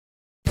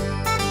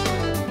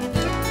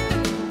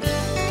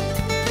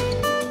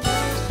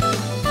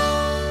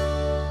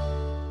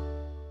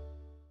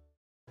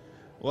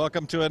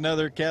Welcome to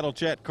another Cattle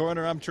Chat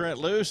Corner. I'm Trent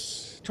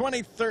Luce.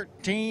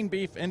 2013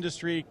 Beef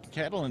Industry,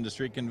 Cattle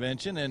Industry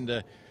Convention,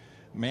 and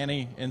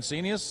Manny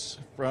Encinias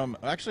from,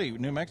 actually,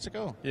 New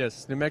Mexico.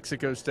 Yes, New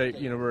Mexico State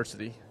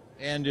University.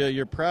 And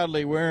you're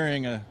proudly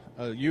wearing a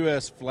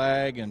U.S.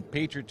 flag and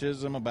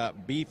patriotism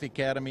about Beef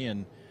Academy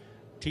and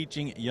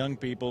teaching young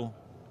people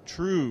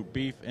true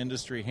beef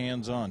industry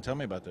hands-on. Tell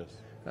me about this.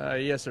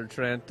 Yes, sir,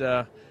 Trent.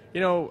 A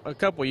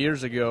couple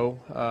years ago,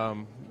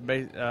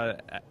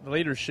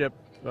 leadership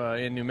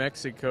in New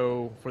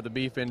Mexico for the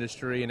beef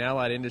industry and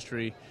allied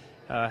industry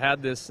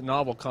had this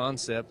novel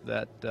concept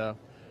that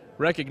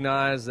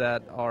recognized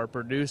that our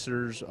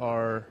producers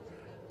are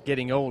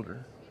getting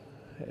older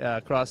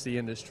across the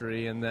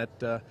industry, and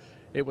that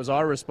it was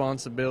our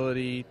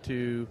responsibility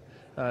to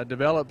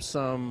develop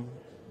some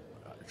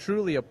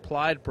truly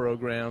applied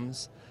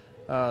programs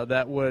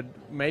that would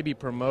maybe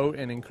promote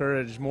and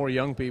encourage more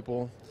young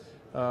people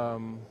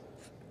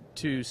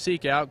to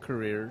seek out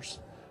careers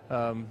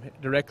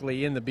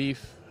directly in the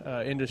beef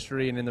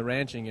industry and in the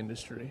ranching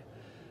industry.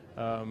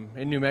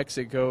 In New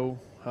Mexico,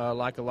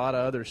 like a lot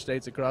of other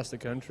states across the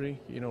country,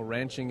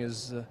 ranching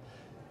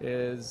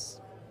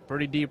is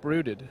pretty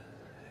deep-rooted.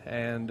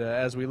 And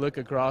as we look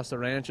across the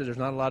ranches, there's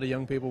not a lot of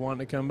young people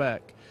wanting to come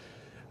back.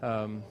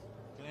 I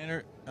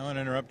want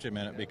to interrupt you a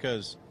minute,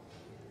 because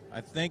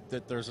I think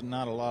that there's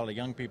not a lot of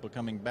young people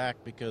coming back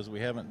because we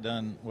haven't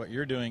done what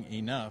you're doing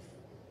enough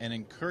and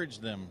encourage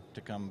them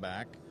to come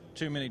back.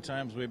 Too many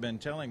times we've been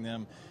telling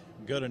them,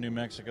 go to New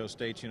Mexico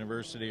State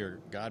University or,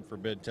 God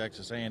forbid,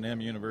 Texas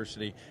A&M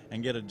University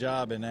and get a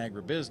job in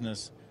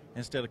agribusiness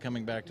instead of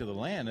coming back to the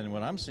land. And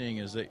what I'm seeing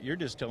is that you're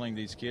just telling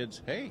these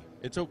kids, hey,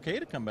 it's okay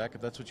to come back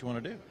if that's what you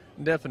want to do.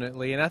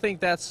 Definitely, and I think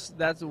that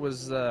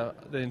was the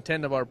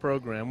intent of our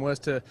program, was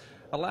to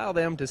allow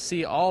them to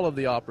see all of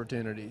the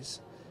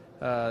opportunities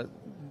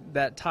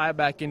that tie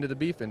back into the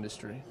beef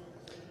industry.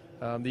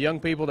 The young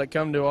people that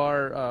come to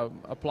our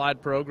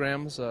applied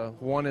programs,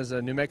 one is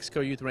a New Mexico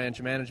Youth Ranch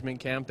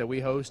Management Camp that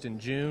we host in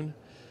June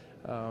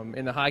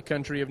in the high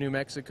country of New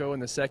Mexico,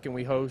 and the second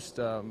we host,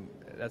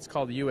 that's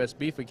called the U.S.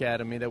 Beef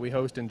Academy, that we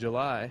host in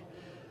July.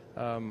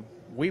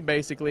 We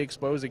basically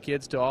expose the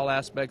kids to all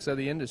aspects of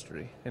the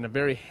industry in a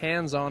very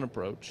hands-on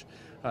approach.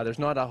 There's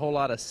not a whole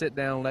lot of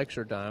sit-down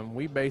lecture time.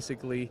 We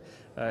basically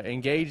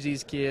engage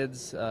these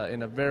kids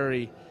in a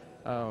very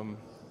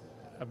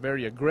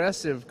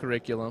aggressive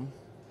curriculum.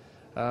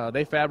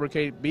 They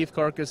fabricate beef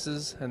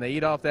carcasses, and they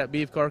eat off that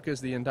beef carcass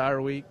the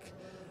entire week.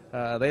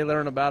 They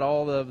learn about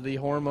all of the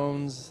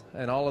hormones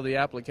and all of the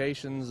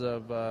applications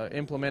of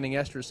implementing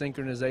estrus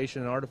synchronization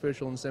and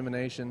artificial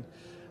insemination.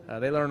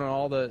 They learn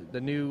all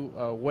the new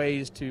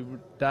ways to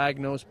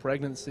diagnose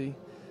pregnancy.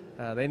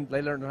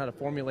 They learn how to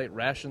formulate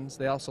rations.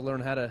 They also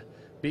learn how to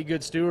be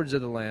good stewards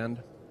of the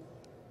land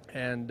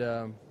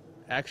and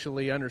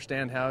actually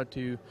understand how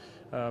to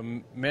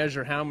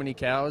measure how many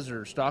cows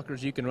or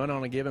stockers you can run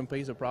on a given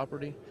piece of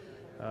property.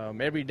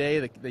 Every day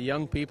the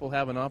young people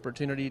have an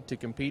opportunity to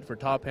compete for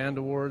top hand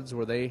awards,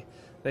 where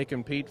they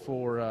compete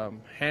for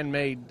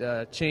handmade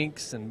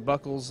chinks and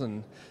buckles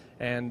and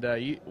Can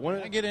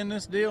I get in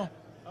this deal?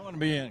 I want to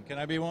be in. Can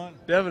I be one?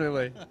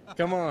 Definitely.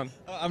 Come on.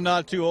 I'm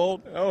not too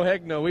old. Oh,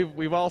 heck no.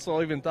 We've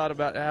also even thought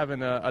about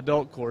having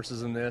adult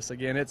courses in this.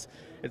 Again, it's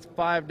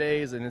 5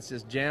 days, and it's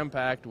just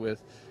jam-packed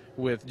with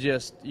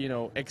just,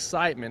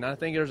 excitement. I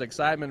think there's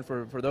excitement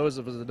for those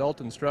of us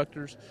adult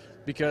instructors,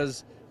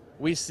 because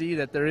we see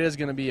that there is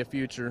going to be a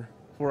future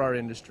for our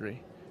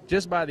industry.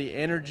 Just by the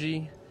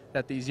energy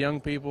that these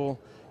young people,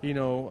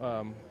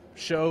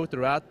 show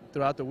throughout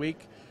the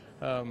week,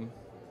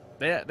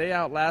 they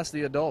outlast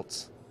the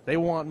adults. They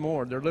want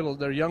more.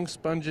 They're young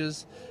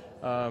sponges.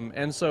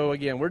 And so,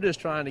 again, we're just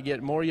trying to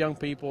get more young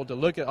people to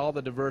look at all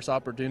the diverse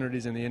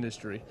opportunities in the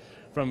industry,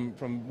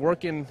 from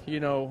working,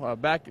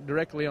 back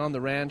directly on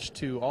the ranch,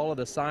 to all of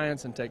the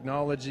science and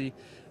technology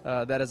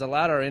that has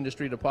allowed our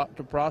industry to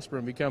prosper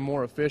and become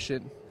more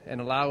efficient and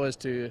allow us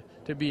to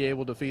be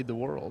able to feed the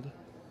world.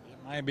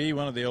 It might be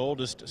one of the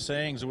oldest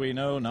sayings we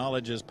know,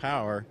 knowledge is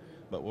power,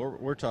 but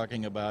what we're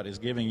talking about is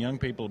giving young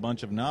people a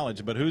bunch of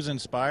knowledge. But who's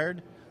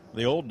inspired?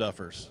 The old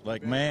duffers,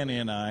 like Manny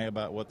and I,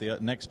 about what the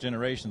next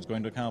generation is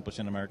going to accomplish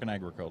in American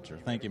agriculture.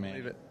 Thank you,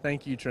 Manny.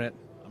 Thank you, Trent.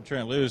 I'm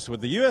Trent Luce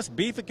with the U.S.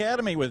 Beef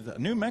Academy, with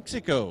New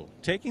Mexico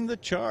taking the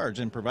charge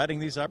and providing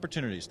these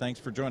opportunities. Thanks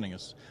for joining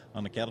us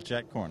on the Cattle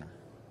Chat Corner.